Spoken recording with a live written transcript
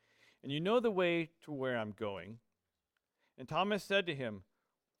and you know the way to where I'm going." And Thomas said to him,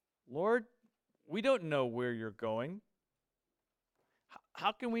 "Lord, we don't know where you're going.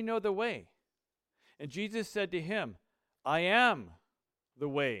 How can we know the way?" And Jesus said to him, "I am the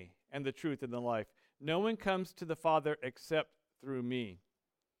way and the truth and the life. No one comes to the Father except through me."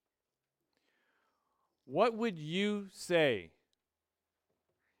 What would you say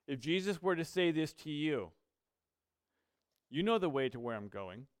if Jesus were to say this to you? "You know the way to where I'm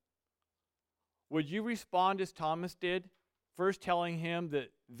going." Would you respond as Thomas did, first telling him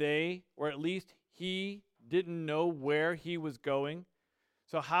that they, or at least he, didn't know where he was going?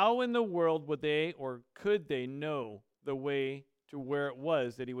 So how in the world would they, or could they, know the way to where it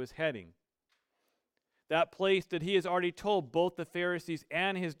was that he was heading? That place that he has already told both the Pharisees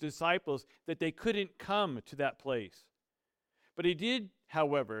and his disciples that they couldn't come to that place. But he did,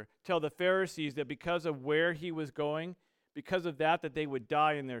 however, tell the Pharisees that because of where he was going, because of that they would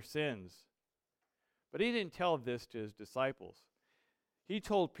die in their sins. But he didn't tell this to his disciples. He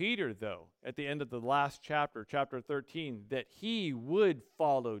told Peter, though, at the end of the last chapter, chapter 13, that he would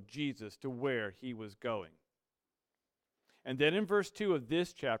follow Jesus to where he was going. And then in verse 2 of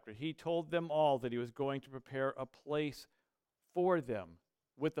this chapter, he told them all that he was going to prepare a place for them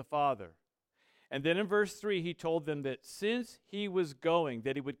with the Father. And then in verse 3, he told them that since he was going,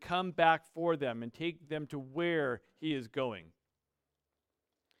 that he would come back for them and take them to where he is going.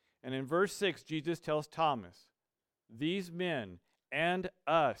 And in verse 6, Jesus tells Thomas, these men and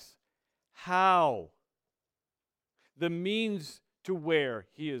us, how, the means to where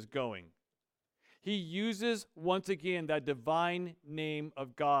he is going. He uses once again that divine name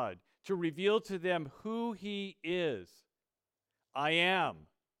of God to reveal to them who he is. I am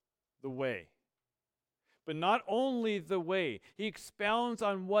the way. But not only the way, he expounds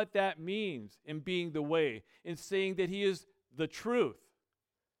on what that means in being the way, in saying that he is the truth.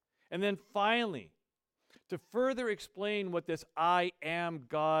 And then finally, to further explain what this I am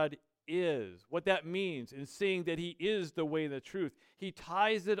God is, what that means in saying that he is the way and the truth, he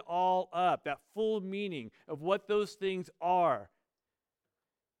ties it all up, that full meaning of what those things are,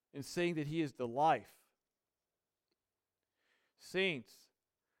 in saying that he is the life. Saints,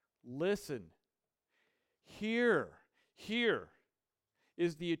 listen. Here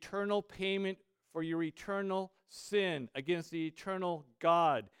is the eternal payment for your eternal sin against the eternal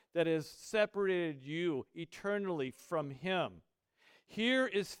God that has separated you eternally from him. Here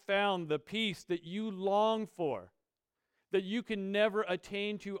is found the peace that you long for, that you can never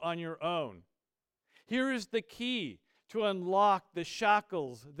attain to on your own. Here is the key to unlock the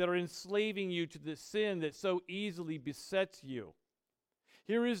shackles that are enslaving you to the sin that so easily besets you.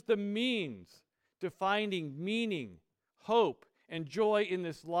 Here is the means to finding meaning, hope, and joy in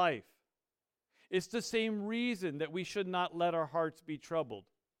this life. It's the same reason that we should not let our hearts be troubled.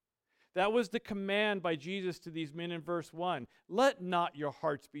 That was the command by Jesus to these men in verse 1. Let not your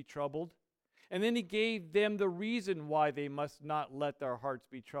hearts be troubled. And then he gave them the reason why they must not let their hearts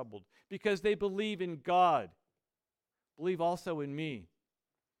be troubled. Because they believe in God. Believe also in me.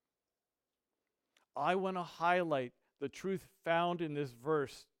 I want to highlight the truth found in this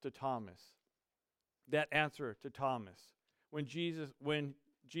verse to Thomas. That answer to Thomas when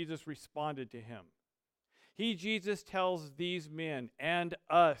Jesus responded to him. Jesus tells these men and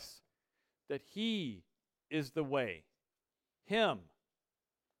us that he is the way. Him,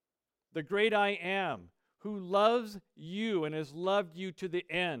 the great I am, who loves you and has loved you to the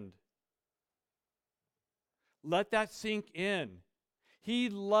end. Let that sink in. He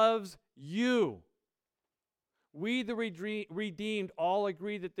loves you. We, the redeemed, all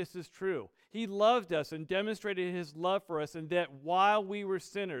agree that this is true. He loved us and demonstrated his love for us, and that while we were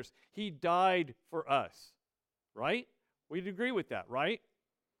sinners, he died for us. Right? We'd agree with that, right?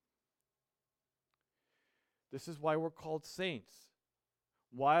 This is why we're called saints.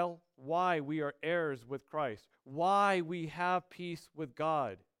 Why we are heirs with Christ. Why we have peace with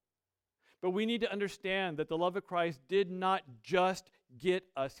God. But we need to understand that the love of Christ did not just get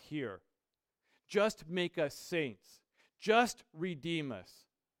us here. Just make us saints. Just redeem us.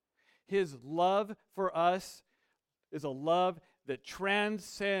 His love for us is a love that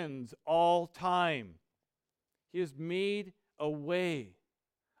transcends all time. He has made a way,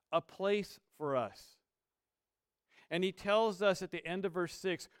 a place for us. And he tells us at the end of verse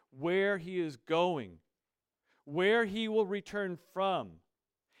 6 where he is going, where he will return from,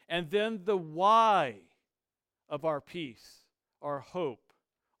 and then the why of our peace, our hope,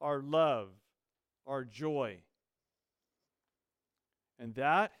 our love, our joy. And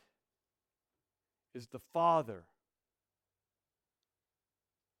that is the Father.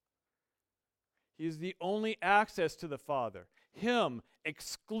 He is the only access to the Father. Him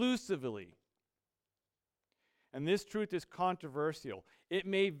exclusively. And this truth is controversial. It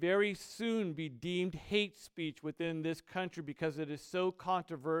may very soon be deemed hate speech within this country because it is so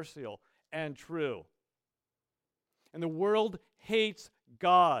controversial and true. And the world hates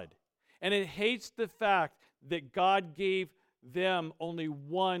God. And it hates the fact that God gave them only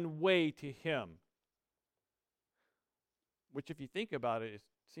one way to Him. Which, if you think about it,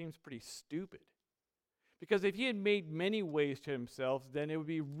 seems pretty stupid. Because if He had made many ways to Himself, then it would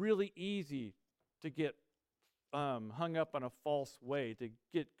be really easy to get hung up on a false way, to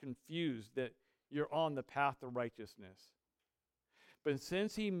get confused that you're on the path of righteousness. But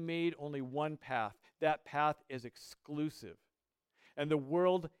since He made only one path, that path is exclusive. And the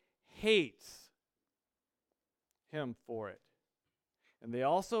world hates Him for it. And they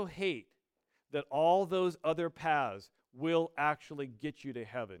also hate that all those other paths will actually get you to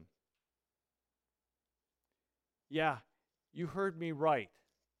heaven. Yeah, you heard me right.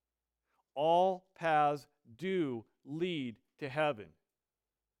 All paths do lead to heaven.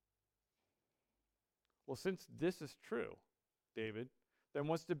 Well, since this is true, David, then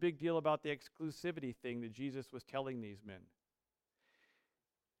what's the big deal about the exclusivity thing that Jesus was telling these men?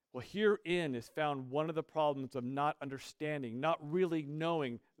 Well, herein is found one of the problems of not understanding, not really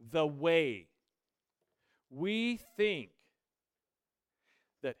knowing the way. We think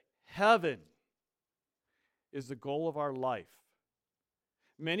that heaven is the goal of our life.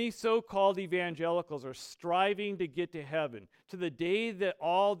 Many so-called evangelicals are striving to get to heaven, to the day that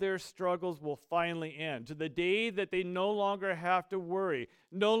all their struggles will finally end, to the day that they no longer have to worry,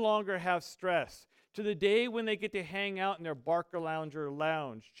 no longer have stress, to the day when they get to hang out in their Barcalounger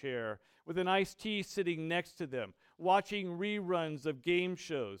lounge chair with an iced tea sitting next to them, watching reruns of game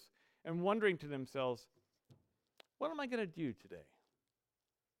shows, and wondering to themselves, what am I going to do today?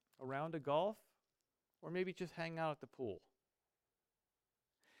 A round of golf? Or maybe just hang out at the pool?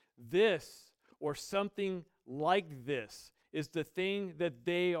 This, or something like this, is the thing that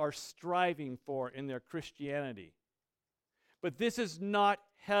they are striving for in their Christianity. But this is not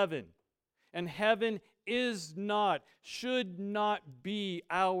heaven. And heaven is not, should not be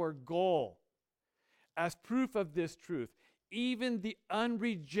our goal. As proof of this truth, even the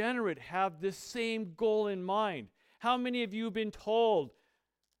unregenerate have the same goal in mind. How many of you have been told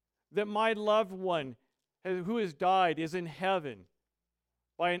that my loved one who has died is in heaven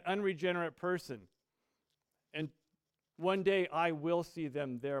by an unregenerate person, and one day I will see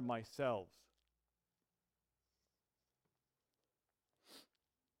them there myself?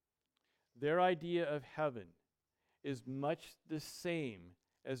 Their idea of heaven is much the same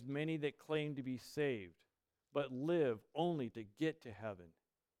as many that claim to be saved, but live only to get to heaven.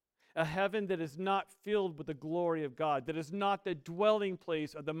 A heaven that is not filled with the glory of God, that is not the dwelling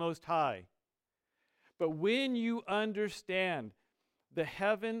place of the Most High. But when you understand the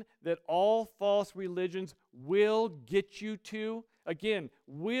heaven that all false religions will get you to, again,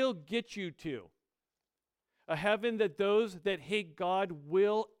 will get you to, a heaven that those that hate God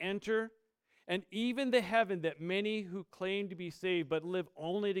will enter, and even the heaven that many who claim to be saved but live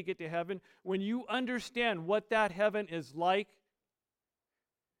only to get to heaven, when you understand what that heaven is like,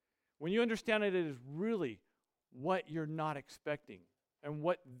 when you understand it is really what you're not expecting and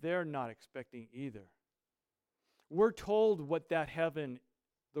what they're not expecting either. We're told what that heaven,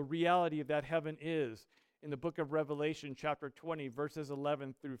 the reality of that heaven is in the book of Revelation, chapter 20, verses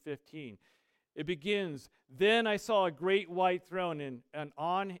 11 through 15. It begins, "Then I saw a great white throne and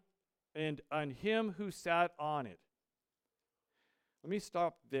on him who sat on it." Let me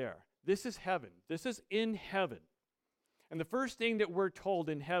stop there. This is heaven. This is in heaven. And the first thing that we're told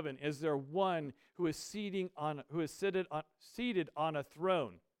in heaven is there one who is seated on a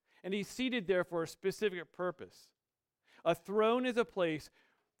throne. And he's seated there for a specific purpose. A throne is a place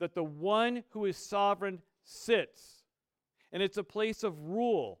that the one who is sovereign sits. And it's a place of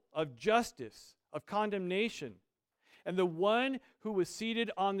rule, of justice, of condemnation. And the one who was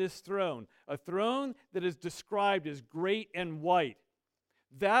seated on this throne, a throne that is described as great and white,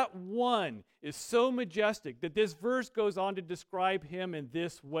 that one is so majestic that this verse goes on to describe him in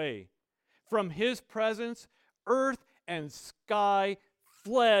this way. From his presence, earth and sky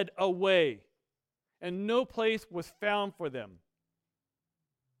fled away, and no place was found for them.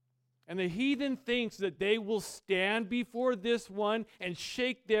 And the heathen thinks that they will stand before this one and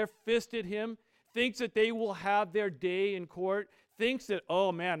shake their fist at him, thinks that they will have their day in court, thinks that,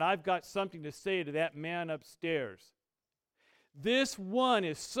 oh man, I've got something to say to that man upstairs. This one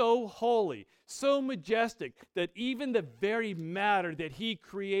is so holy, so majestic, that even the very matter that he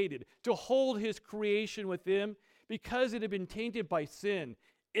created, to hold his creation with him, because it had been tainted by sin,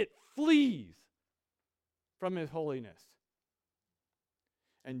 it flees from his holiness.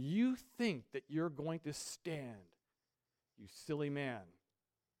 And you think that you're going to stand, you silly man.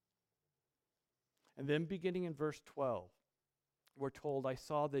 And then beginning in verse 12, we're told, I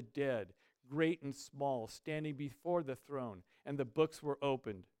saw the dead, great and small, standing before the throne, and the books were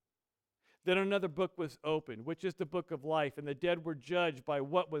opened. Then another book was opened, which is the book of life, and the dead were judged by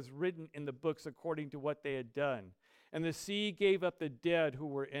what was written in the books according to what they had done. And the sea gave up the dead who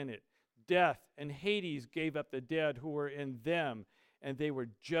were in it. Death and Hades gave up the dead who were in them, and they were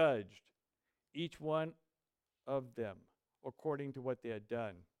judged, each one of them, according to what they had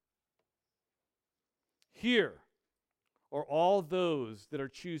done. Here are all those that are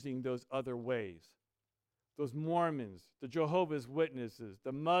choosing those other ways. Those Mormons, the Jehovah's Witnesses,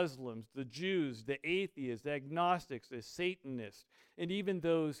 the Muslims, the Jews, the atheists, the agnostics, the Satanists, and even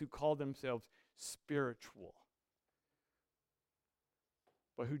those who call themselves spiritual,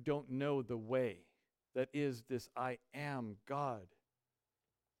 but who don't know the way that is this I am God.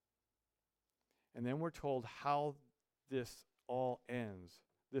 And then we're told how this all ends.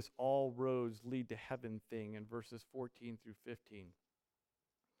 This all roads lead to heaven thing in verses 14 through 15.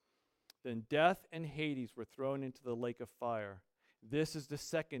 Then death and Hades were thrown into the lake of fire. This is the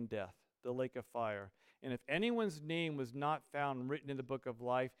second death, the lake of fire. And if anyone's name was not found written in the book of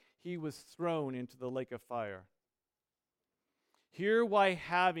life, he was thrown into the lake of fire. Here why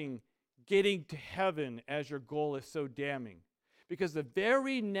getting to heaven as your goal is so damning. Because the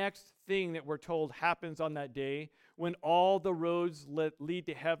very next thing that we're told happens on that day, when all the roads lead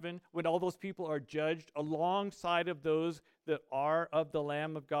to heaven, when all those people are judged alongside of those that are of the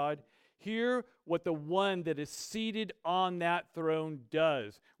Lamb of God, hear what the one that is seated on that throne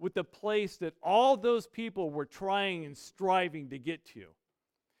does with the place that all those people were trying and striving to get to.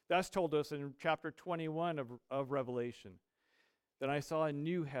 That's told us in chapter 21 of Revelation. Then I saw a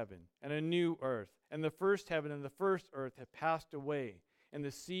new heaven and a new earth, and the first heaven and the first earth had passed away, and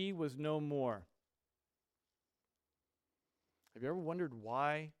the sea was no more. Have you ever wondered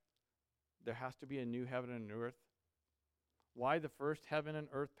why there has to be a new heaven and a new earth? Why the first heaven and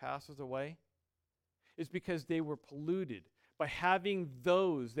earth passes away? It's because they were polluted by having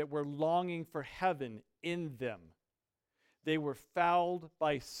those that were longing for heaven in them. They were fouled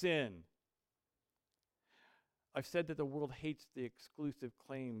by sin. I've said that the world hates the exclusive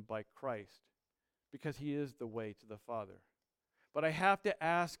claim by Christ because he is the way to the Father. But I have to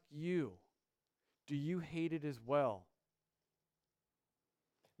ask you, do you hate it as well?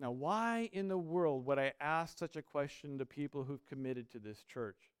 Now, why in the world would I ask such a question to people who've committed to this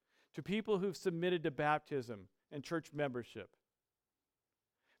church, to people who've submitted to baptism and church membership?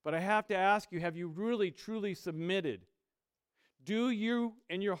 But I have to ask you, have you really, truly submitted? Do you,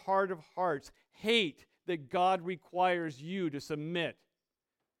 in your heart of hearts, hate that God requires you to submit?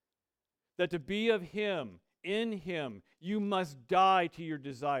 That to be of him, in him, you must die to your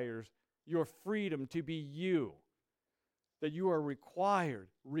desires, your freedom to be you. That you are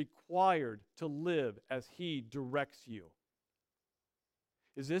required to live as he directs you.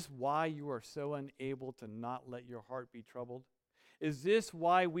 Is this why you are so unable to not let your heart be troubled? Is this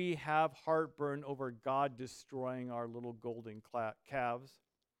why we have heartburn over God destroying our little golden calves?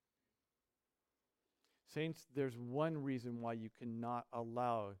 Saints, there's one reason why you cannot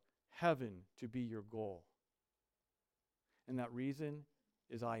allow heaven to be your goal. And that reason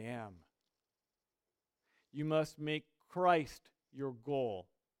is I am. You must make Christ your goal.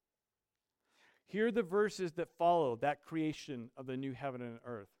 Hear the verses that follow that creation of the new heaven and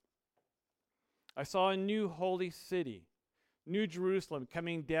earth. I saw a new holy city, New Jerusalem,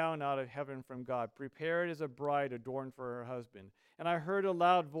 coming down out of heaven from God, prepared as a bride adorned for her husband. And I heard a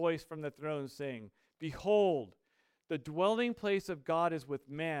loud voice from the throne saying, Behold, the dwelling place of God is with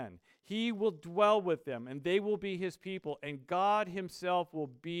man. He will dwell with them, and they will be his people, and God himself will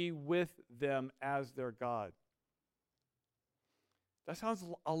be with them as their God. That sounds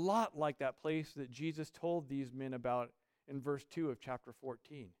a lot like that place that Jesus told these men about in verse 2 of chapter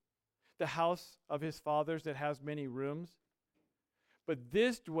 14. The house of his fathers that has many rooms. But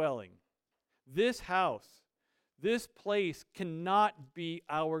this dwelling, this house, this place cannot be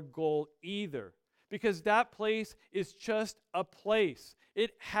our goal either. Because that place is just a place.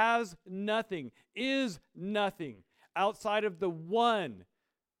 It has nothing, is nothing outside of the one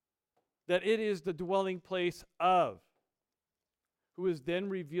that it is the dwelling place of, who is then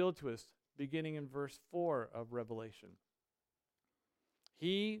revealed to us beginning in verse 4 of Revelation.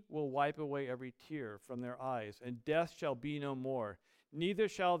 He will wipe away every tear from their eyes, and death shall be no more. Neither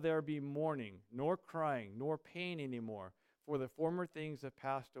shall there be mourning, nor crying, nor pain anymore, for the former things have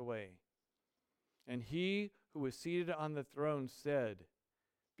passed away. And he who was seated on the throne said,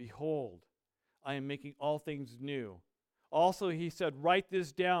 Behold, I am making all things new. Also, he said, "Write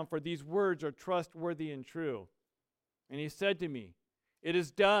this down, for these words are trustworthy and true." And he said to me, "It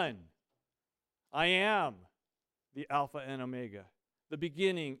is done. I am the Alpha and Omega, the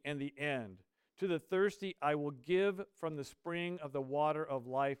beginning and the end. To the thirsty I will give from the spring of the water of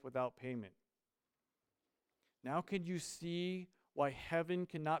life without payment." Now can you see why heaven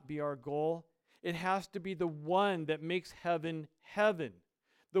cannot be our goal? It has to be the one that makes heaven heaven,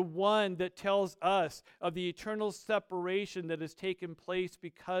 the one that tells us of the eternal separation that has taken place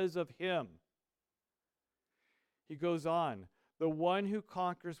because of him. He goes on, "The one who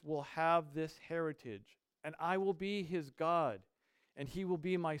conquers will have this heritage, and I will be his God, and he will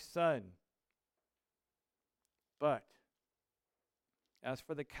be my son. But as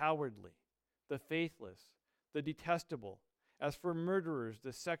for the cowardly, the faithless, the detestable, as for murderers,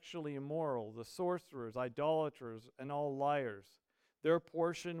 the sexually immoral, the sorcerers, idolaters, and all liars, their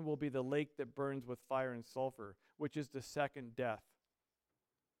portion will be the lake that burns with fire and sulfur, which is the second death."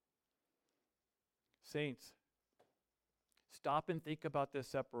 Saints, stop and think about this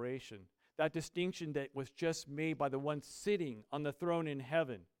separation, that distinction that was just made by the one sitting on the throne in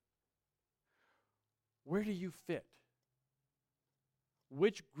heaven. Where do you fit?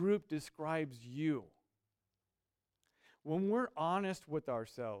 Which group describes you? When we're honest with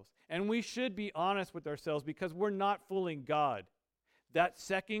ourselves, and we should be honest with ourselves because we're not fooling God, that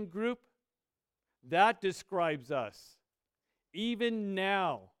second group, that describes us, even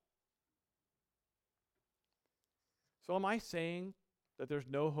now. So am I saying that there's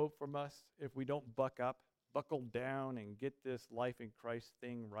no hope from us if we don't buckle down, and get this life in Christ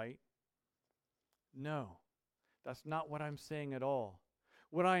thing right? No, that's not what I'm saying at all.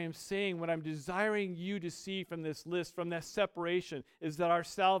 What I am saying, what I'm desiring you to see from this list, from that separation, is that our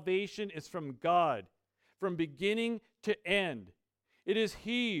salvation is from God, from beginning to end. It is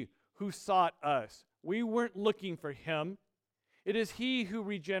He who sought us. We weren't looking for Him. It is He who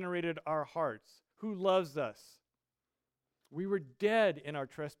regenerated our hearts, who loves us. We were dead in our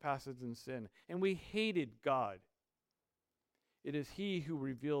trespasses and sin, and we hated God. It is He who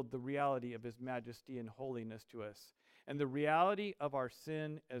revealed the reality of His majesty and holiness to us, and the reality of our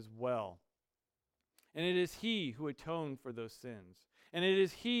sin as well. And it is He who atoned for those sins. And it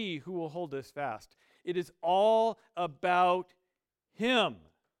is He who will hold us fast. It is all about Him.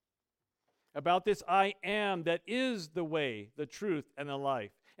 About this I am that is the way, the truth, and the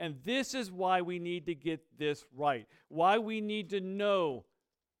life. And this is why we need to get this right. Why we need to know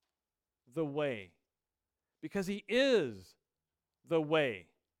the way. Because He is the way.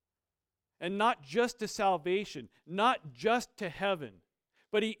 And not just to salvation, not just to heaven,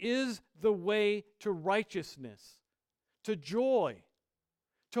 but He is the way to righteousness, to joy,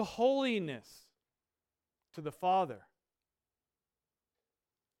 to holiness, to the Father.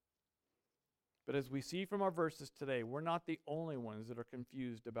 But as we see from our verses today, we're not the only ones that are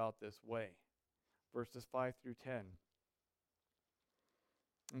confused about this way. Verses 5 through 10.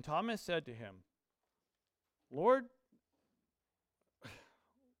 And Thomas said to Him, "Lord,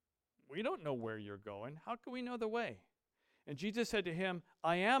 we don't know where you're going. How can we know the way?" And Jesus said to him,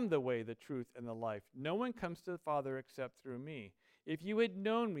 "I am the way, the truth, and the life. No one comes to the Father except through me. If you had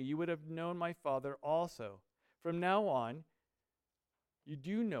known me, you would have known my Father also. From now on, you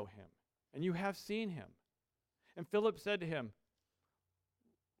do know Him, and you have seen Him." And Philip said to Him,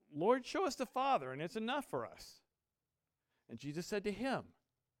 "Lord, show us the Father, and it's enough for us." And Jesus said to him,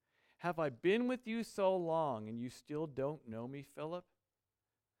 "Have I been with you so long, and you still don't know me, Philip?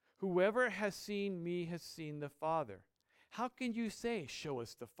 Whoever has seen me has seen the Father. How can you say, 'Show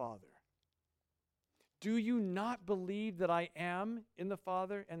us the Father'? Do you not believe that I am in the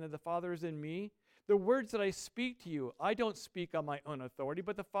Father and that the Father is in me? The words that I speak to you, I don't speak on my own authority,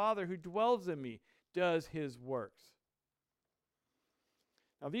 but the Father who dwells in me does His works."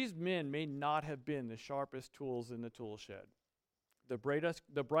 Now these men may not have been the sharpest tools in the tool shed, the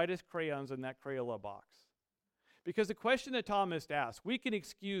brightest crayons in that Crayola box. Because the question that Thomas asked, we can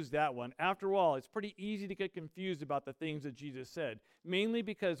excuse that one. After all, it's pretty easy to get confused about the things that Jesus said, mainly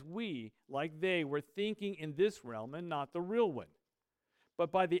because we, like they, were thinking in this realm and not the real one.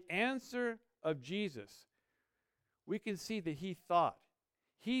 But by the answer of Jesus, we can see that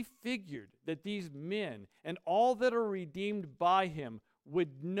he figured that these men and all that are redeemed by Him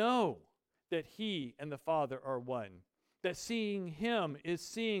would know that He and the Father are one, that seeing Him is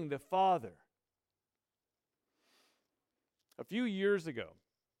seeing the Father. A few years ago,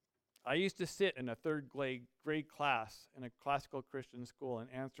 I used to sit in a third grade class in a classical Christian school and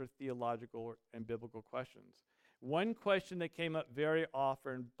answer theological and biblical questions. One question that came up very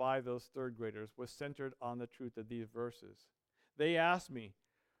often by those third graders was centered on the truth of these verses. They asked me,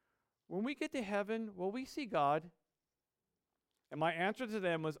 "When we get to heaven, will we see God?" And my answer to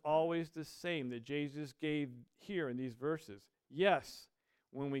them was always the same that Jesus gave here in these verses. Yes,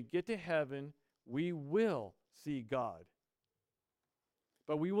 when we get to heaven, we will see God.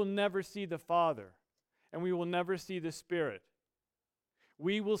 But we will never see the Father, and we will never see the Spirit.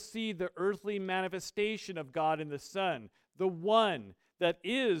 We will see the earthly manifestation of God in the Son, the one that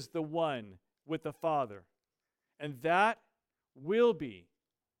is the one with the Father. And that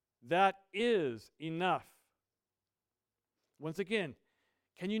is enough. Once again,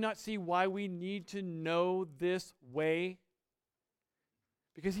 can you not see why we need to know this way?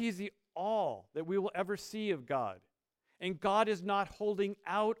 Because He is the all that we will ever see of God. And God is not holding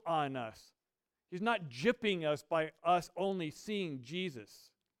out on us. He's not gypping us by us only seeing Jesus.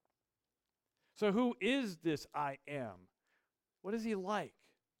 So who is this I am? What is He like?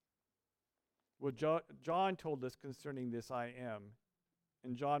 Well, John told us concerning this I am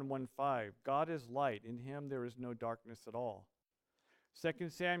in John 1:5. God is light. In Him there is no darkness at all. 2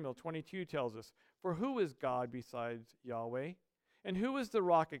 Samuel 22 tells us, for who is God besides Yahweh? And who is the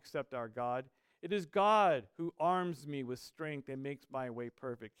rock except our God? It is God who arms me with strength and makes my way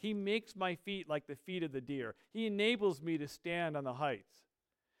perfect. He makes my feet like the feet of the deer. He enables me to stand on the heights.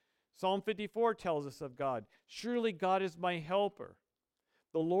 Psalm 54 tells us of God, surely God is my helper.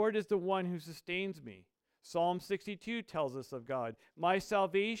 The Lord is the one who sustains me. Psalm 62 tells us of God, my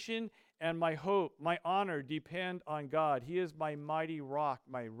salvation and my hope, my honor depend on God. He is my mighty rock,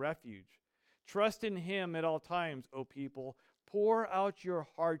 my refuge. Trust in Him at all times, O people. Pour out your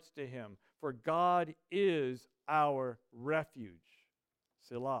hearts to Him, for God is our refuge.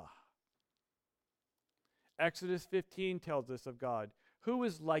 Selah. Exodus 15 tells us of God, who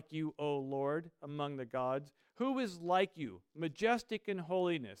is like you, O Lord, among the gods? Who is like you, majestic in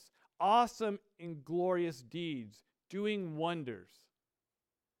holiness, awesome in glorious deeds, doing wonders?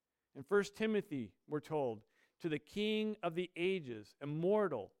 In 1 Timothy, we're told, to the King of the ages,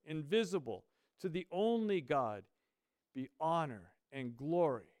 immortal, invisible, to the only God, be honor and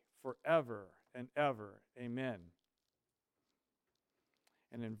glory forever and ever. Amen.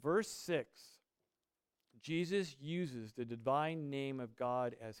 And in verse 6, Jesus uses the divine name of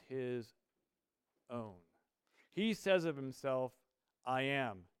God as His own. He says of Himself, I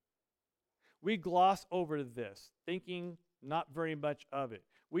am. We gloss over this, thinking not very much of it.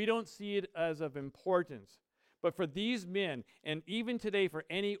 We don't see it as of importance. But for these men, and even today for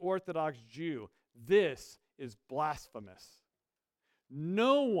any Orthodox Jew, this is blasphemous.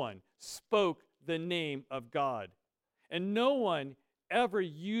 No one spoke the name of God, and no one ever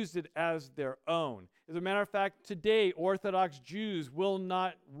used it as their own. As a matter of fact, today, Orthodox Jews will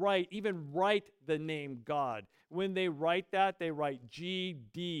not even write the name God. When they write that, they write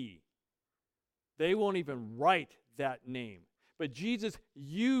GD. They won't even write that name. But Jesus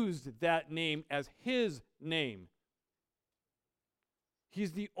used that name as His name.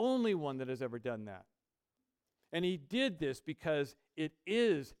 He's the only one that has ever done that. And He did this because it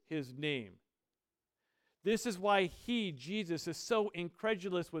is His name. This is why He, Jesus, is so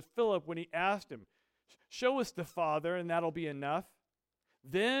incredulous with Philip when he asked him, show us the Father and that'll be enough.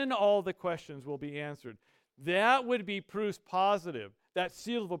 Then all the questions will be answered. That would be proof positive, that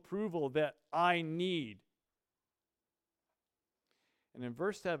seal of approval that I need. And in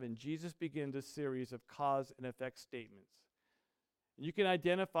verse 7, Jesus begins a series of cause and effect statements. You can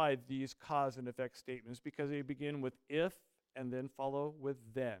identify these cause and effect statements because they begin with if and then follow with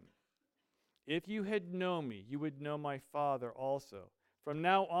then. If you had known me, you would know my Father also. From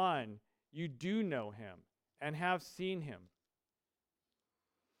now on, you do know Him and have seen Him.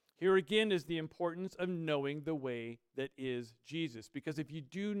 Here again is the importance of knowing the way that is Jesus. Because if you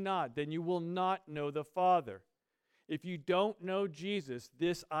do not, then you will not know the Father. If you don't know Jesus,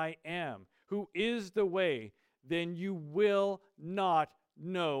 this I am, who is the way, then you will not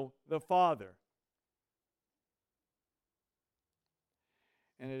know the Father.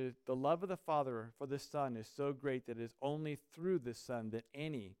 And the love of the Father for the Son is so great that it is only through the Son that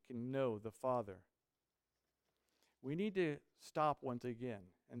any can know the Father. We need to stop once again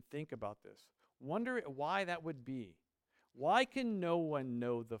and think about this. Wonder why that would be. Why can no one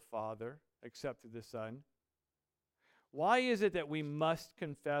know the Father except through the Son? Why is it that we must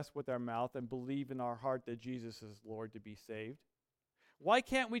confess with our mouth and believe in our heart that Jesus is Lord to be saved? Why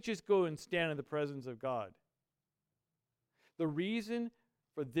can't we just go and stand in the presence of God? The reason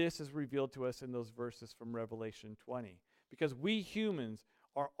for this is revealed to us in those verses from Revelation 20. Because we humans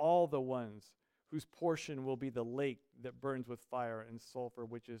are all the ones whose portion will be the lake that burns with fire and sulfur,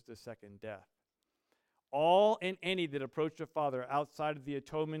 which is the second death. All and any that approach the Father outside of the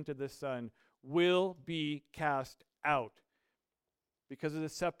atonement of the Son will be cast out because of the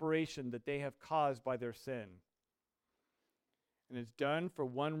separation that they have caused by their sin. And it's done for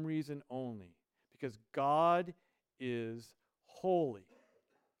one reason only, because God is holy,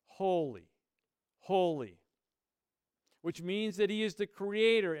 holy, holy, which means that he is the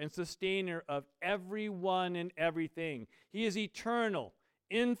creator and sustainer of everyone and everything. He is eternal,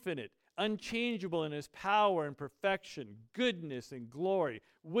 infinite, unchangeable in his power and perfection, goodness and glory,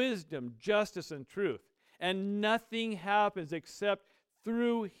 wisdom, justice, and truth. And nothing happens except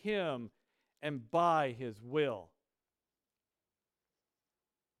through him and by his will.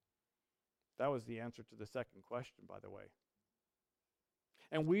 That was the answer to the second question, by the way.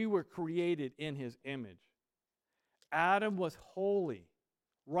 And we were created in his image. Adam was holy,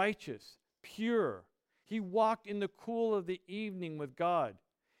 righteous, pure. He walked in the cool of the evening with God.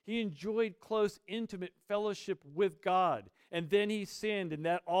 He enjoyed close, intimate fellowship with God. And then he sinned, and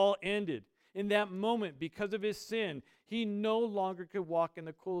that all ended. In that moment, because of his sin, he no longer could walk in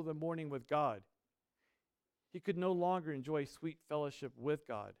the cool of the morning with God. He could no longer enjoy sweet fellowship with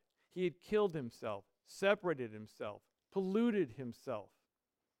God. He had killed himself, separated himself, polluted himself.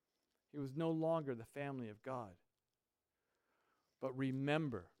 He was no longer the family of God. But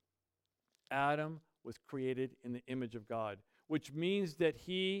remember, Adam was created in the image of God, which means that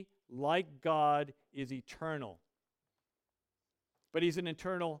he, like God, is eternal. But he's an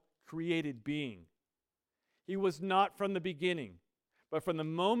eternal created being. He was not from the beginning, but from the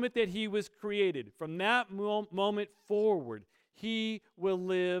moment that he was created, from that moment forward, he will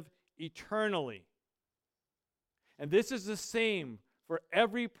live eternally. And this is the same for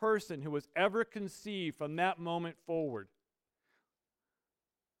every person who was ever conceived from that moment forward.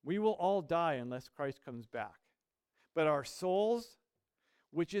 We will all die unless Christ comes back. But our souls,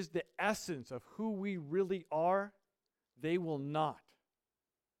 which is the essence of who we really are, they will not.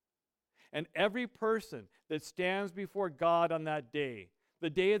 And every person that stands before God on that day, the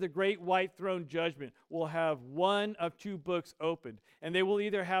day of the great white throne judgment, will have one of two books opened. And they will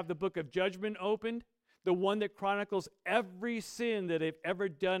either have the book of judgment opened, the one that chronicles every sin that they've ever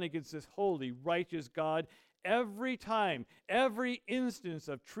done against this holy, righteous God, every time, every instance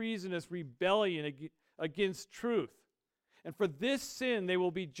of treasonous rebellion against truth. And for this sin they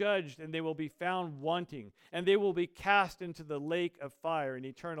will be judged, and they will be found wanting, and they will be cast into the lake of fire in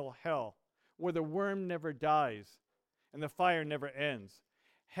eternal hell, where the worm never dies and the fire never ends.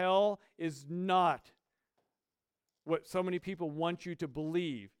 Hell is not what so many people want you to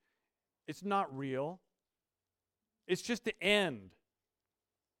believe. It's not real. It's just the end.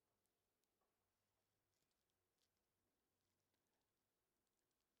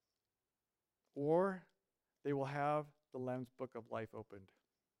 Or they will have the Lamb's Book of Life opened.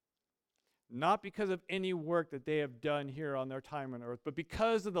 Not because of any work that they have done here on their time on earth, but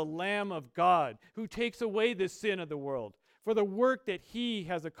because of the Lamb of God who takes away the sin of the world, for the work that he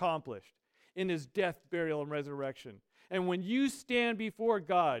has accomplished in his death, burial, and resurrection. And when you stand before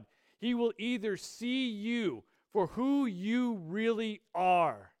God, he will either see you for who you really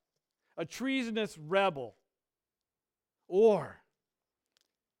are, a treasonous rebel, or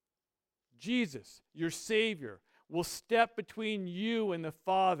Jesus, your Savior, will step between you and the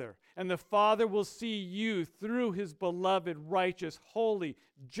Father will see you through his beloved, righteous, holy,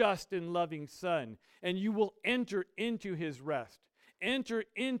 just, and loving Son, and you will enter into his rest, enter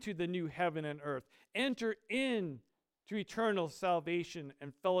into the new heaven and earth, enter into eternal salvation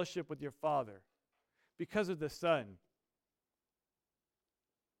and fellowship with your Father because of the Son.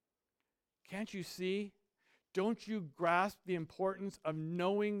 Can't you see? Don't you grasp the importance of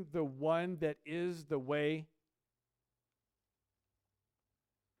knowing the one that is the way?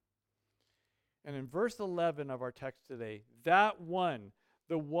 And in verse 11 of our text today, that one,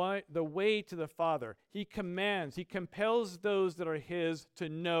 the way to the Father, he commands, he compels those that are his to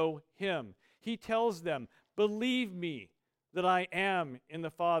know him. He tells them, believe me that I am in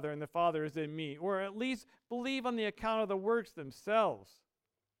the Father and the Father is in me, or at least believe on the account of the works themselves.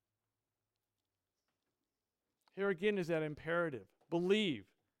 Here again is that imperative. Believe.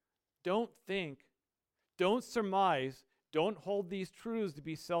 Don't think. Don't surmise. Don't hold these truths to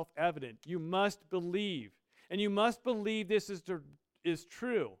be self-evident. You must believe. And you must believe this is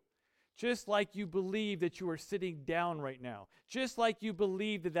true. Just like you believe that you are sitting down right now. Just like you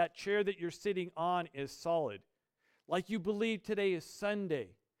believe that that chair that you're sitting on is solid. Like you believe today is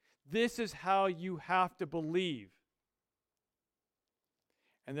Sunday. This is how you have to believe.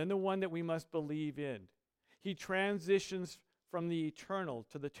 And then the one that we must believe in. He transitions from the eternal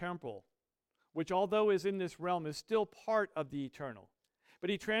to the temporal, which although is in this realm is still part of the eternal.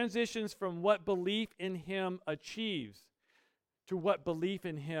 But he transitions from what belief in him achieves to what belief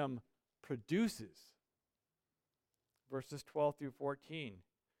in him produces. Verses 12 through 14.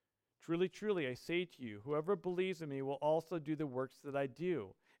 Truly, truly, I say to you, whoever believes in me will also do the works that I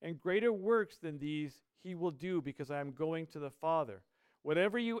do. And greater works than these he will do, because I am going to the Father.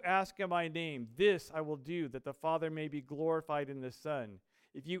 Whatever you ask in my name, this I will do, that the Father may be glorified in the Son.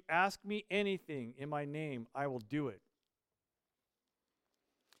 If you ask me anything in my name, I will do it.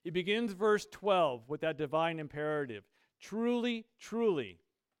 He begins verse 12 with that divine imperative. Truly, truly.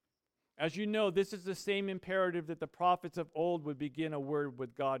 As you know, this is the same imperative that the prophets of old would begin a word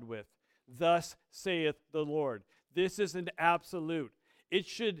with God with. Thus saith the Lord. This is an absolute. It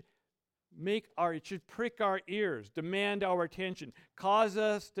should prick our ears, demand our attention, cause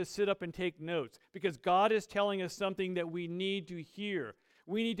us to sit up and take notes, because God is telling us something that we need to hear,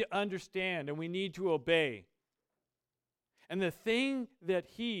 we need to understand, and we need to obey. And the thing that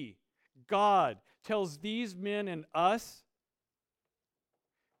God, tells these men and us,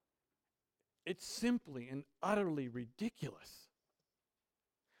 it's simply and utterly ridiculous.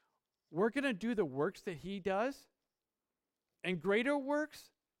 We're going to do the works that he does, and greater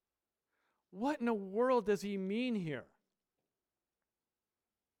works? What in the world does he mean here?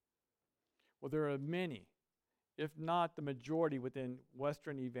 Well, there are many, if not the majority within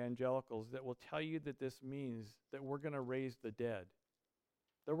Western evangelicals, that will tell you that this means that we're going to raise the dead,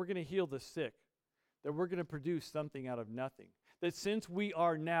 that we're going to heal the sick, that we're going to produce something out of nothing. That since we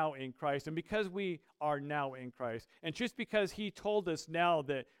are now in Christ, and because we are now in Christ, and just because he told us now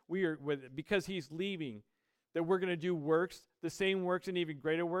that because he's leaving, that we're going to do works, the same works and even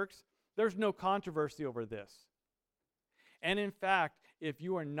greater works, there's no controversy over this. And in fact, if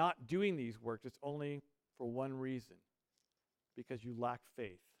you are not doing these works, it's only for one reason, because you lack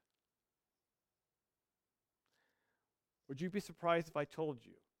faith. Would you be surprised if I told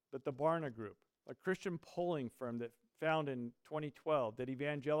you that the Barna Group, a Christian polling firm that found in 2012, that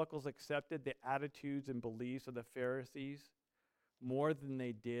evangelicals accepted the attitudes and beliefs of the Pharisees more than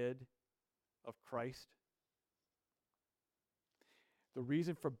they did of Christ? The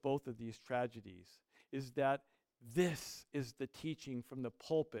reason for both of these tragedies is that this is the teaching from the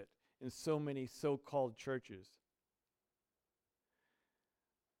pulpit in so many so-called churches.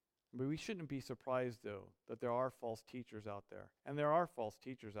 But we shouldn't be surprised, though, that there are false teachers out there. And there are false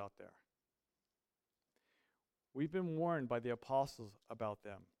teachers out there. We've been warned by the apostles about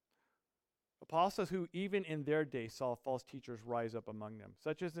them. Apostles who even in their day saw false teachers rise up among them,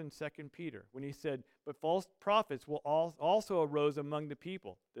 such as in 2 Peter, when he said, but false prophets will also arose among the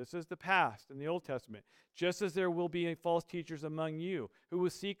people. This is the past in the Old Testament. Just as there will be false teachers among you, who will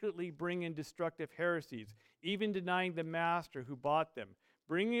secretly bring in destructive heresies, even denying the master who bought them,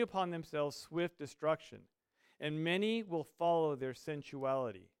 bringing upon themselves swift destruction. And many will follow their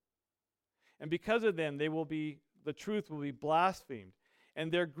sensuality. And because of them, the truth will be blasphemed. And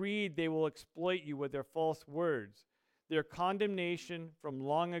their greed, they will exploit you with their false words. Their condemnation from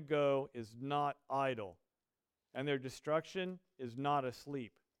long ago is not idle, and their destruction is not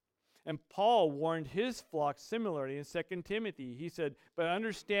asleep. And Paul warned his flock similarly in 2 Timothy. He said, but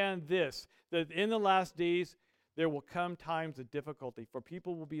understand this, that in the last days there will come times of difficulty, for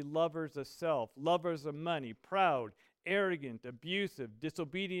people will be lovers of self, lovers of money, proud, arrogant, abusive,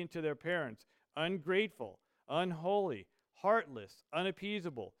 disobedient to their parents, ungrateful, unholy, heartless,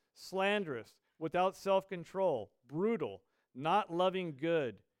 unappeasable, slanderous, without self-control, brutal, not loving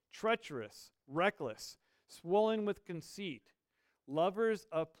good, treacherous, reckless, swollen with conceit, lovers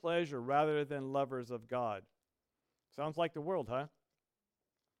of pleasure rather than lovers of God. Sounds like the world, huh?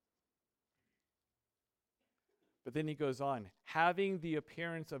 But then he goes on, having the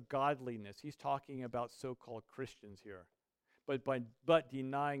appearance of godliness. He's talking about so-called Christians here, but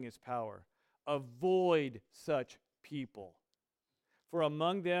denying his power. Avoid such people. For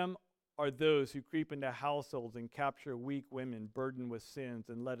among them are those who creep into households and capture weak women burdened with sins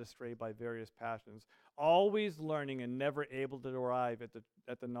and led astray by various passions, always learning and never able to arrive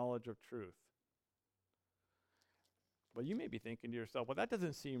at the knowledge of truth. But you may be thinking to yourself, well, that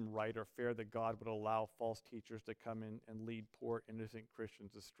doesn't seem right or fair that God would allow false teachers to come in and lead poor, innocent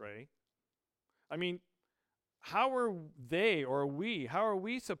Christians astray. I mean, how are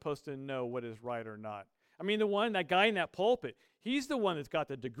we supposed to know what is right or not? I mean, that guy in that pulpit, he's the one that's got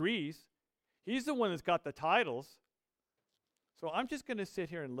the degrees. He's the one that's got the titles. So I'm just going to sit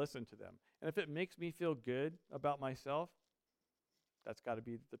here and listen to them. And if it makes me feel good about myself, that's got to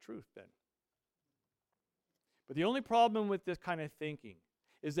be the truth then. But the only problem with this kind of thinking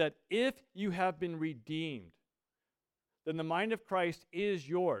is that if you have been redeemed, then the mind of Christ is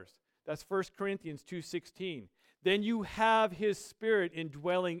yours. That's 1 Corinthians 2:16. Then you have his Spirit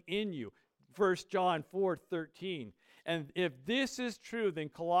indwelling in you. 1 John 4:13. And if this is true, then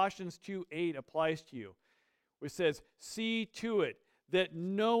Colossians 2:8 applies to you, which says, see to it that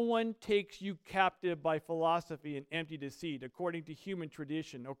no one takes you captive by philosophy and empty deceit, according to human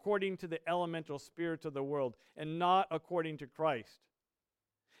tradition, according to the elemental spirits of the world, and not according to Christ.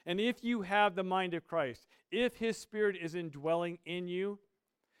 And if you have the mind of Christ, if his Spirit is indwelling in you,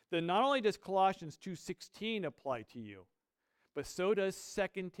 then not only does Colossians 2:16 apply to you, but so does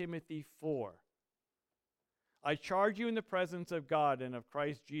 2 Timothy 4. I charge you in the presence of God and of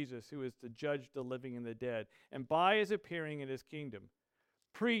Christ Jesus, who is to judge the living and the dead, and by his appearing in his kingdom,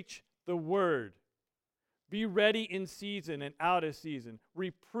 preach the word. Be ready in season and out of season.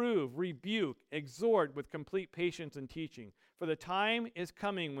 Reprove, rebuke, exhort with complete patience and teaching. For the time is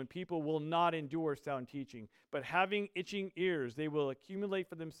coming when people will not endure sound teaching, but having itching ears, they will accumulate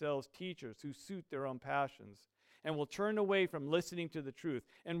for themselves teachers who suit their own passions, and will turn away from listening to the truth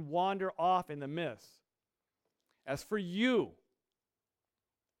and wander off in the myths. As for you,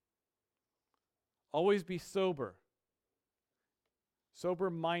 always be sober.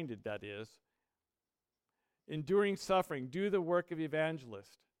 Sober-minded, that is. Enduring suffering, do the work of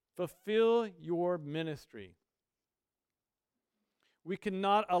evangelist. Fulfill your ministry. We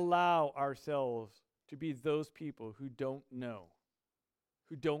cannot allow ourselves to be those people who don't know,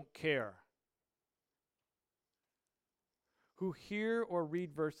 who don't care, who hear or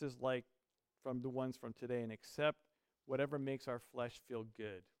read verses like from the ones from today and accept whatever makes our flesh feel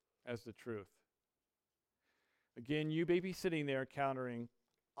good as the truth. Again, you may be sitting there countering,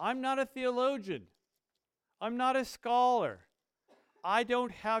 I'm not a theologian. I'm not a scholar. I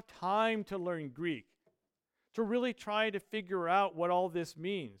don't have time to learn Greek, to really try to figure out what all this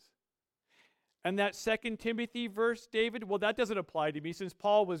means. And that 2 Timothy verse, David, well, that doesn't apply to me since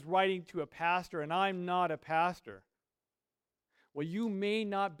Paul was writing to a pastor and I'm not a pastor. Well, you may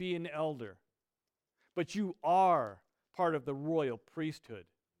not be an elder, but you are part of the royal priesthood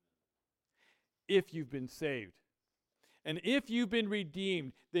if you've been saved. And if you've been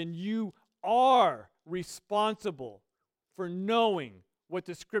redeemed, then you are responsible for knowing what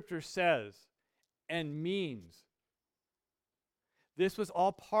the Scripture says and means. This was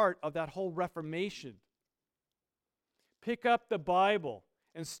all part of that whole Reformation. Pick up the Bible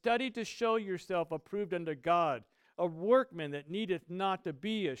and study to show yourself approved unto God, a workman that needeth not to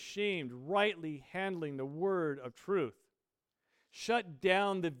be ashamed, rightly handling the word of truth. Shut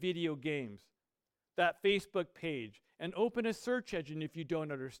down the video games, that Facebook page, and open a search engine if you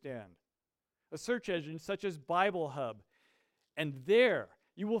don't understand. A search engine such as Bible Hub. And there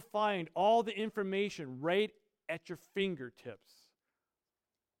you will find all the information right at your fingertips.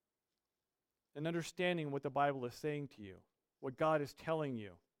 And understanding what the Bible is saying to you, what God is telling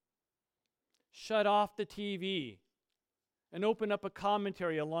you. Shut off the TV and open up a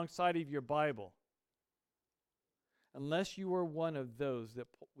commentary alongside of your Bible. Unless you are one of those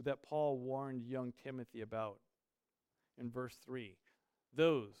that Paul warned young Timothy about in verse 3.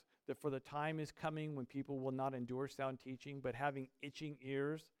 Those that for the time is coming when people will not endure sound teaching, but having itching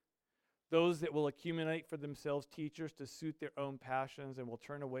ears. Those that will accumulate for themselves teachers to suit their own passions and will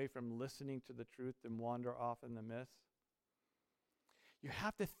turn away from listening to the truth and wander off in the myths. You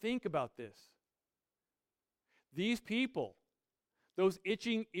have to think about this. These people, those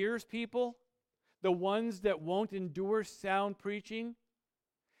itching ears people, the ones that won't endure sound preaching,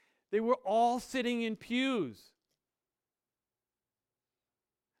 they were all sitting in pews.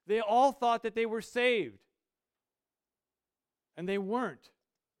 They all thought that they were saved. And they weren't.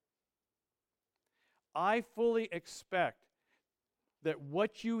 I fully expect that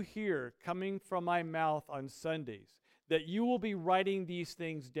what you hear coming from my mouth on Sundays, that you will be writing these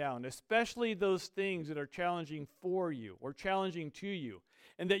things down, especially those things that are challenging for you or challenging to you,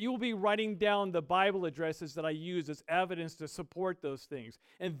 and that you will be writing down the Bible addresses that I use as evidence to support those things,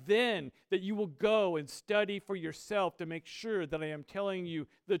 and then that you will go and study for yourself to make sure that I am telling you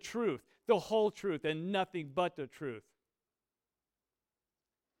the truth, the whole truth, and nothing but the truth.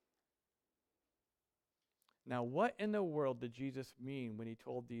 Now, what in the world did Jesus mean when he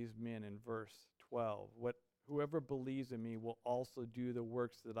told these men in verse 12, whoever believes in me will also do the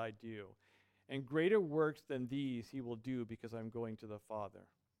works that I do, and greater works than these he will do because I'm going to the Father?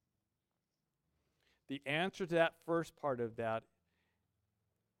 The answer to that first part of that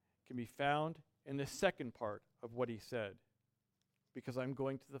can be found in the second part of what he said, because I'm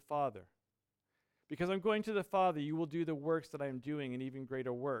going to the Father. Because I'm going to the Father, you will do the works that I am doing and even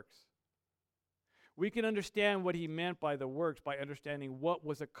greater works. We can understand what he meant by the works by understanding what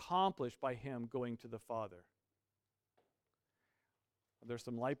was accomplished by him going to the Father. Are there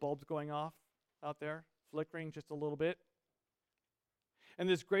some light bulbs going off out there, flickering just a little bit? And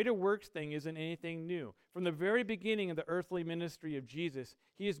this greater works thing isn't anything new. From the very beginning of the earthly ministry of Jesus,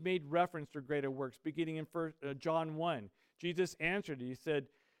 he has made reference to greater works, beginning in John 1. Jesus answered, he said,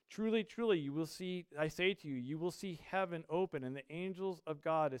 "Truly, truly, you will see, I say to you, you will see heaven open and the angels of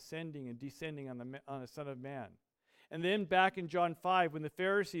God ascending and descending on the Son of Man." And then back in John 5, when the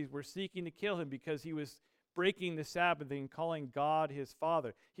Pharisees were seeking to kill him because he was breaking the Sabbath and calling God his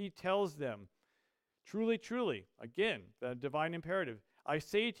Father, he tells them, "Truly, truly," again, the divine imperative, "I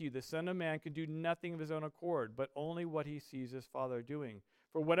say to you, the Son of Man can do nothing of his own accord, but only what he sees his Father doing.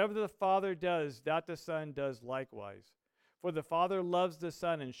 For whatever the Father does, that the Son does likewise. For the Father loves the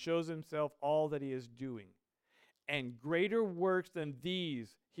Son and shows himself all that he is doing. And greater works than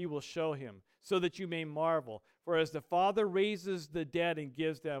these he will show him, so that you may marvel. For as the Father raises the dead and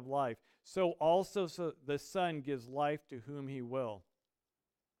gives them life, so also the Son gives life to whom he will."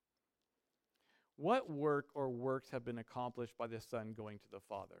 What work or works have been accomplished by the Son going to the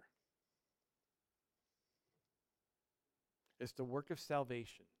Father? It's the work of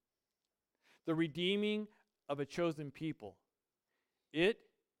salvation, the redeeming of a chosen people. It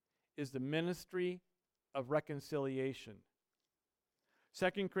is the ministry of reconciliation.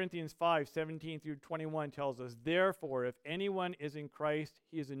 2 Corinthians 5:17-21 tells us, "Therefore, if anyone is in Christ,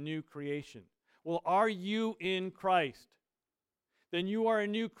 he is a new creation." Well, are you in Christ? Then you are a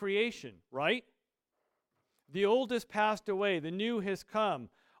new creation, right? The old has passed away, the new has come.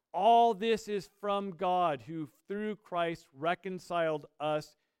 All this is from God, who through Christ reconciled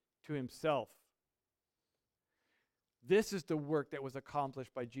us to himself. This is the work that was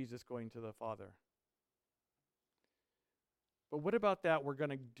accomplished by Jesus going to the Father. But what about that? We're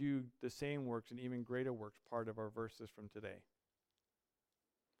going to do the same works and even greater works, part of our verses from today.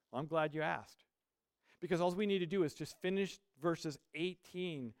 Well, I'm glad you asked. Because all we need to do is just finish verses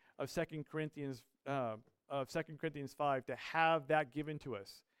 18 of 2 Corinthians 5 to have that given to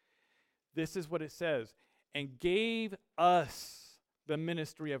us. This is what it says, "And gave us the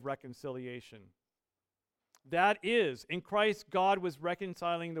ministry of reconciliation." That is, in Christ, God was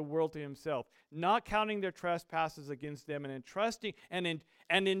reconciling the world to himself, not counting their trespasses against them, and entrusting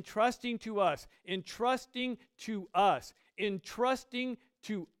to us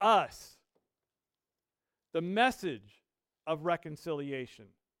the message of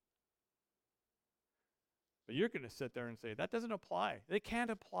reconciliation. But you're going to sit there and say, that doesn't apply. It can't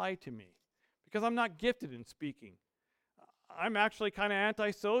apply to me because I'm not gifted in speaking. I'm actually kind of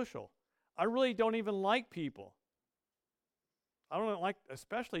antisocial. I really don't even like people.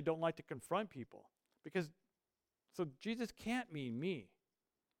 Especially don't like to confront people. So Jesus can't mean me.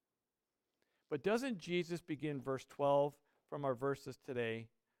 But doesn't Jesus begin verse 12 from our verses today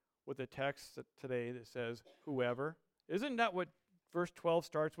with a text today that says, "Whoever"? Isn't that what verse 12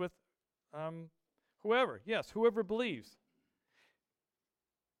 starts with? Whoever. Yes, whoever believes.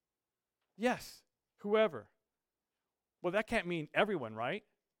 Yes, whoever. Well, that can't mean everyone, right?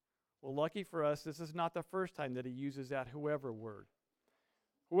 Well, lucky for us, this is not the first time that he uses that "whoever" word.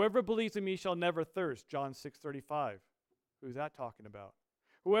 "Whoever believes in me shall never thirst," John 6:35. Who's that talking about?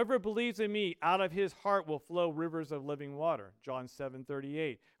 "Whoever believes in me, out of his heart will flow rivers of living water," John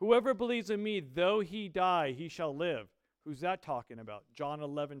 7:38. "Whoever believes in me, though he die, he shall live." Who's that talking about? John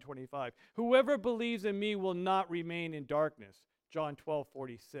 11:25. "Whoever believes in me will not remain in darkness," John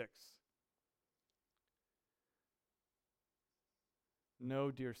 12:46.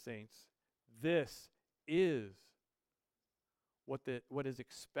 No, dear saints, this is what is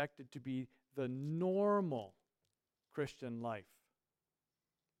expected to be the normal Christian life.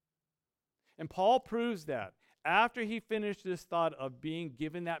 And Paul proves that. After he finished this thought of being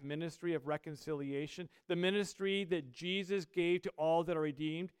given that ministry of reconciliation, the ministry that Jesus gave to all that are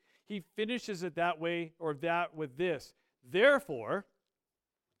redeemed, he finishes it that way, or that with this: "Therefore,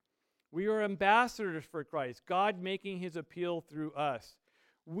 we are ambassadors for Christ, God making his appeal through us.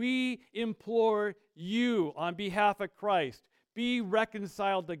 We implore you on behalf of Christ, be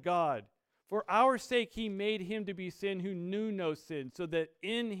reconciled to God. For our sake he made him to be sin who knew no sin, so that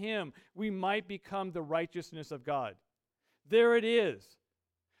in him we might become the righteousness of God." There it is,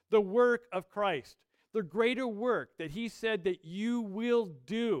 the work of Christ, the greater work that he said that you will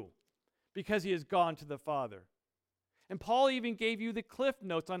do because he has gone to the Father. And Paul even gave you the cliff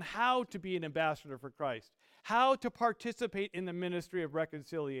notes on how to be an ambassador for Christ, how to participate in the ministry of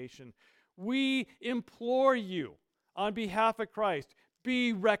reconciliation. We implore you on behalf of Christ,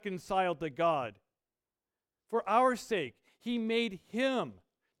 be reconciled to God. For our sake, he made him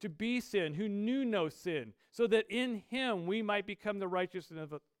to be sin who knew no sin, so that in him we might become the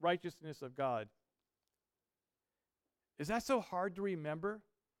righteousness of God. Is that so hard to remember?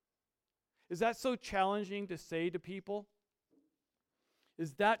 Is that so challenging to say to people?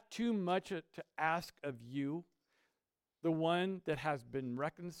 Is that too much to ask of you, the one that has been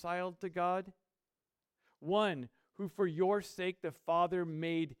reconciled to God? One who for your sake the Father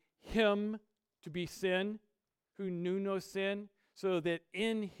made him to be sin, who knew no sin, so that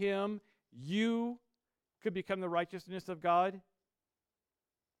in him you could become the righteousness of God?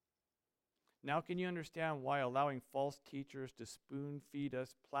 Now can you understand why allowing false teachers to spoon feed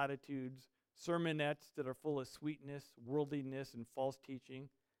us platitudes, sermonettes that are full of sweetness, worldliness, and false teaching,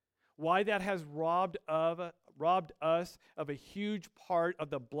 why that has robbed us of a huge part of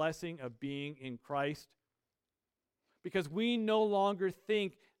the blessing of being in Christ? Because we no longer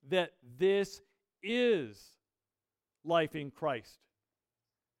think that this is life in Christ.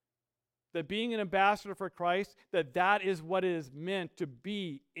 That being an ambassador for Christ, that is what it is meant to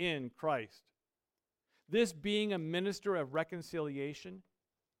be in Christ. This being a minister of reconciliation,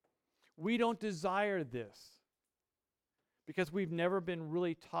 we don't desire this because we've never been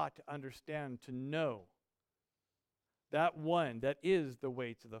really taught to understand, to know that one that is the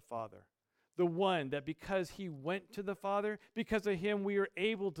way to the Father. The one that because he went to the Father, because of him we are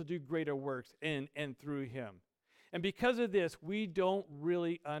able to do greater works in and through him. And because of this, we don't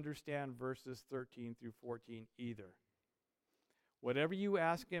really understand verses 13 through 14 either. Whatever you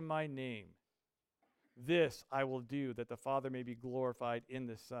ask in my name, this I will do, that the Father may be glorified in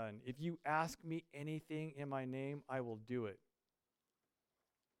the Son. If you ask me anything in my name, I will do it.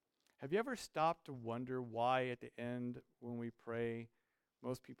 Have you ever stopped to wonder why at the end when we pray,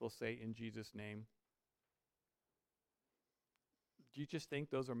 most people say in Jesus' name? Do you just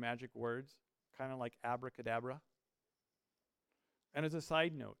think those are magic words, kind of like abracadabra? And as a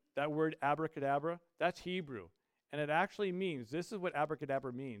side note, that word abracadabra, that's Hebrew. And it actually means, this is what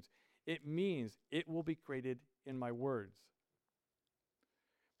abracadabra means. It means it will be created in my words.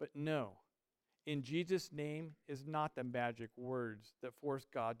 But no, in Jesus' name is not the magic words that force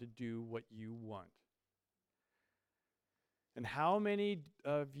God to do what you want. And how many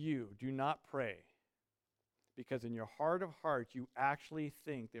of you do not pray because in your heart of hearts you actually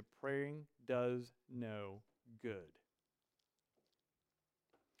think that praying does no good?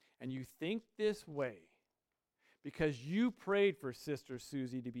 And you think this way because you prayed for Sister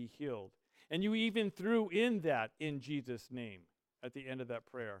Susie to be healed. And you even threw in that in Jesus' name at the end of that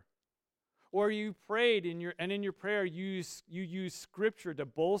prayer. Or you prayed in your prayer you use scripture to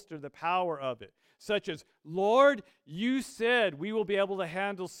bolster the power of it. Such as, Lord, you said we will be able to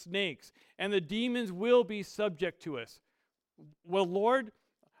handle snakes and the demons will be subject to us. Well, Lord,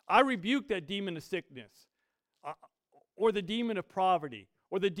 I rebuke that demon of sickness or the demon of poverty,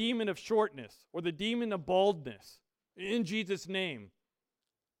 or the demon of shortness, or the demon of baldness, in Jesus' name.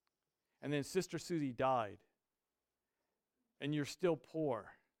 And then Sister Susie died, and you're still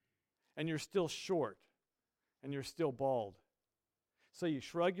poor, and you're still short, and you're still bald. So you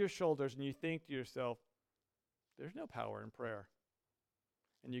shrug your shoulders and you think to yourself, there's no power in prayer.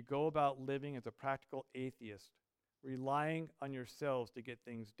 And you go about living as a practical atheist, relying on yourselves to get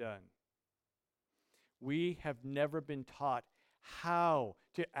things done. We have never been taught how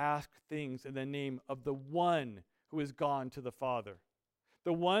to ask things in the name of the one who has gone to the Father,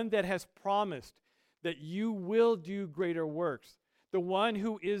 the one that has promised that you will do greater works, the one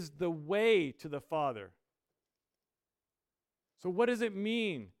who is the way to the Father. So what does it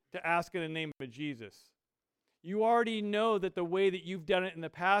mean to ask in the name of Jesus? You already know that the way that you've done it in the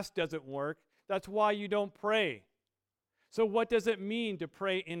past doesn't work. That's why you don't pray. So what does it mean to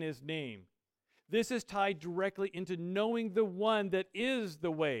pray in his name? This is tied directly into knowing the one that is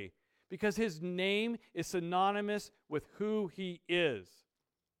the way, because his name is synonymous with who he is.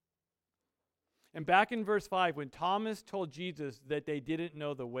 And back in verse 5, when Thomas told Jesus that they didn't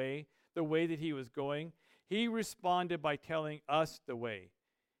know the way that he was going, he responded by telling us the way.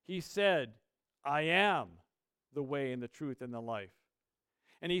 He said, I am the way and the truth and the life.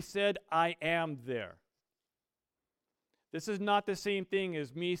 And he said, I am there. This is not the same thing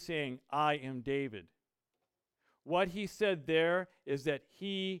as me saying, I am David. What he said there is that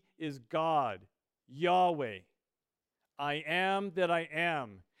he is God, Yahweh. I am that I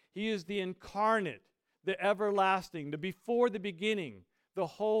am. He is the incarnate, the everlasting, the before the beginning, the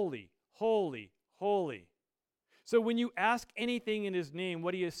holy, holy, holy. So when you ask anything in his name,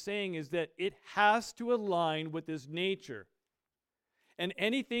 what he is saying is that it has to align with his nature. And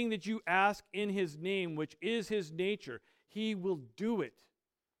anything that you ask in his name, which is his nature, he will do it.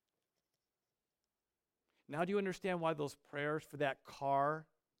 Now do you understand why those prayers for that car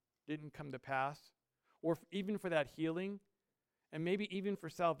didn't come to pass? Or even for that healing? And maybe even for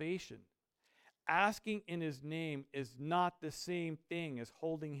salvation? Asking in his name is not the same thing as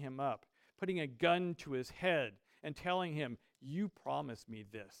holding him up, putting a gun to his head, and telling him, you promised me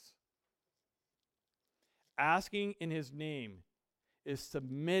this. Asking in his name is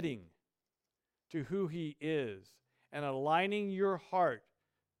submitting to who he is and aligning your heart,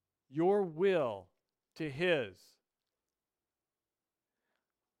 your will, to His.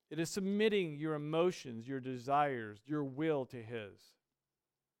 It is submitting your emotions, your desires, your will to His.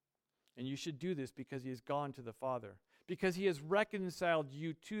 And you should do this because He has gone to the Father, because He has reconciled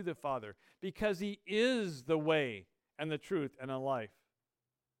you to the Father, because He is the way and the truth and the life.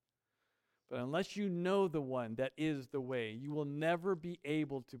 But unless you know the one that is the way, you will never be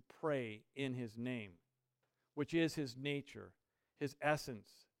able to pray in His name, which is His nature, His essence,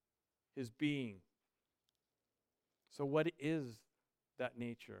 His being. So what is that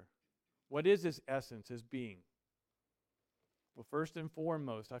nature? What is His essence, His being? Well, first and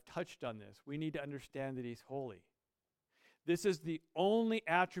foremost, I've touched on this. We need to understand that He's holy. This is the only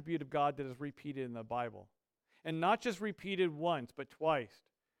attribute of God that is repeated in the Bible. And not just repeated once, but twice.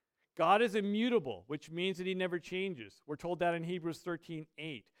 God is immutable, which means that He never changes. We're told that in Hebrews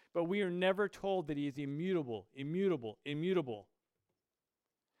 13:8. But we are never told that He is immutable, immutable, immutable.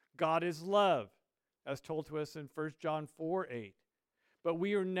 God is love, as told to us in 1 John 4:8. But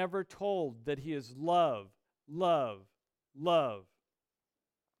we are never told that He is love, love, love.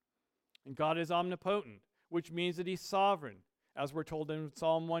 And God is omnipotent, which means that He's sovereign, as we're told in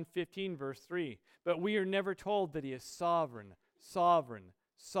Psalm 115, verse 3. But we are never told that He is sovereign, sovereign,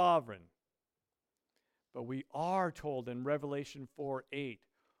 sovereign. But we are told in Revelation 4:8,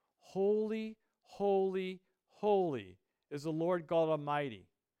 holy, holy, holy is the Lord God Almighty,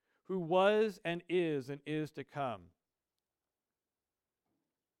 who was and is to come.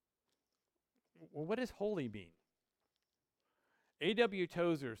 Well, what does holy mean? A.W.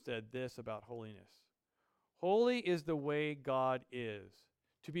 Tozer said this about holiness. Holy is the way God is.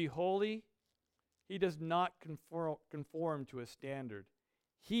 To be holy, He does not conform to a standard.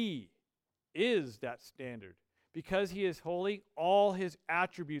 He is that standard. Because He is holy, all His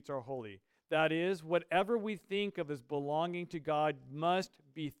attributes are holy. That is, whatever we think of as belonging to God must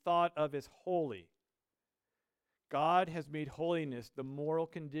be thought of as holy. God has made holiness the moral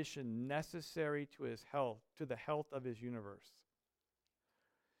condition necessary to His health, to the health of His universe.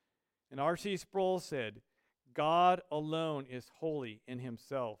 And R.C. Sproul said, God alone is holy in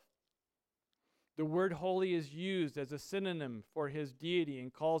Himself. The word holy is used as a synonym for His deity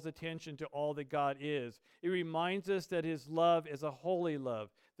and calls attention to all that God is. It reminds us that His love is a holy love,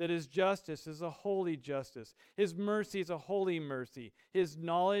 that His justice is a holy justice, His mercy is a holy mercy, His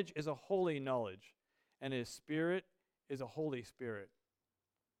knowledge is a holy knowledge, and His Spirit is a Holy Spirit.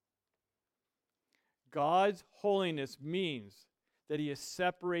 God's holiness means that He is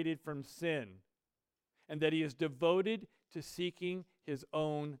separated from sin and that He is devoted to seeking His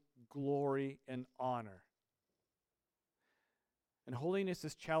own glory and honor. And holiness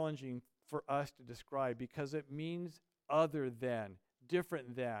is challenging for us to describe because it means other than,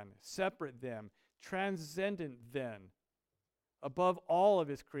 different than, separate than, transcendent than, above all of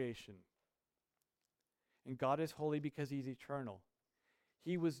His creation. And God is holy because He's eternal.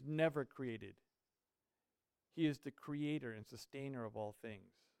 He was never created. He is the creator and sustainer of all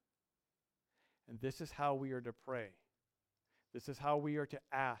things. And this is how we are to pray. This is how we are to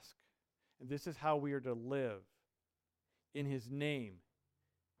ask. And this is how we are to live in His name,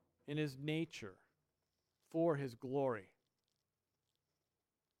 in His nature, for His glory.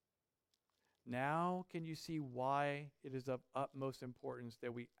 Now can you see why it is of utmost importance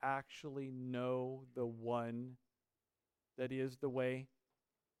that we actually know the one that is the way?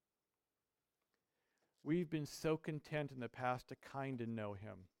 We've been so content in the past to kind of know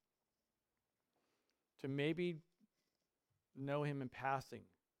Him, to maybe know Him in passing.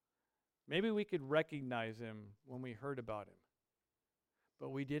 Maybe we could recognize Him when we heard about Him, but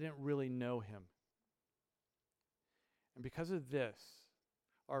we didn't really know Him. And because of this,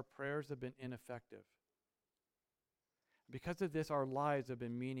 our prayers have been ineffective. Because of this, our lives have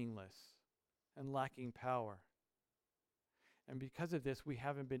been meaningless and lacking power. And because of this, we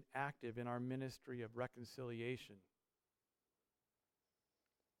haven't been active in our ministry of reconciliation.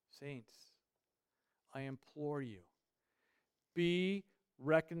 Saints, I implore you, be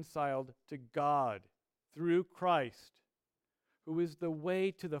reconciled to God through Christ, who is the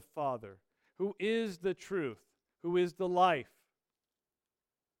way to the Father, who is the truth, who is the life.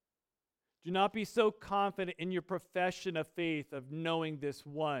 Do not be so confident in your profession of faith of knowing this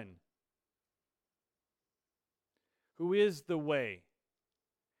one, who is the way,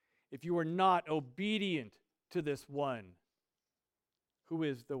 if you are not obedient to this one, who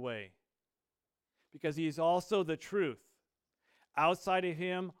is the way. Because He is also the truth. Outside of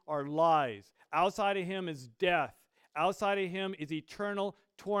Him are lies. Outside of Him is death. Outside of Him is eternal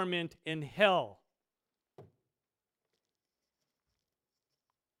torment in hell.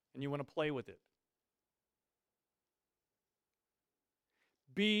 And you want to play with it.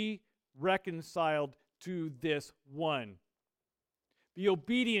 Be reconciled to this one. Be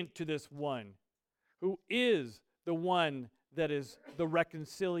obedient to this one, who is the one that is the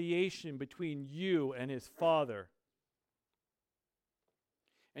reconciliation between you and his Father.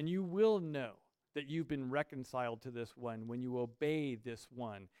 And you will know that you've been reconciled to this one when you obey this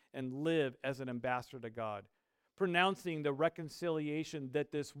one and live as an ambassador to God, pronouncing the reconciliation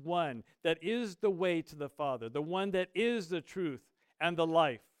that this one that is the way to the Father, the one that is the truth and the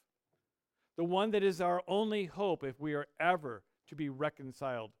life, the one that is our only hope if we are ever to be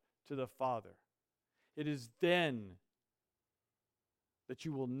reconciled to the Father. It is then that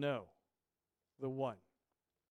you will know the one.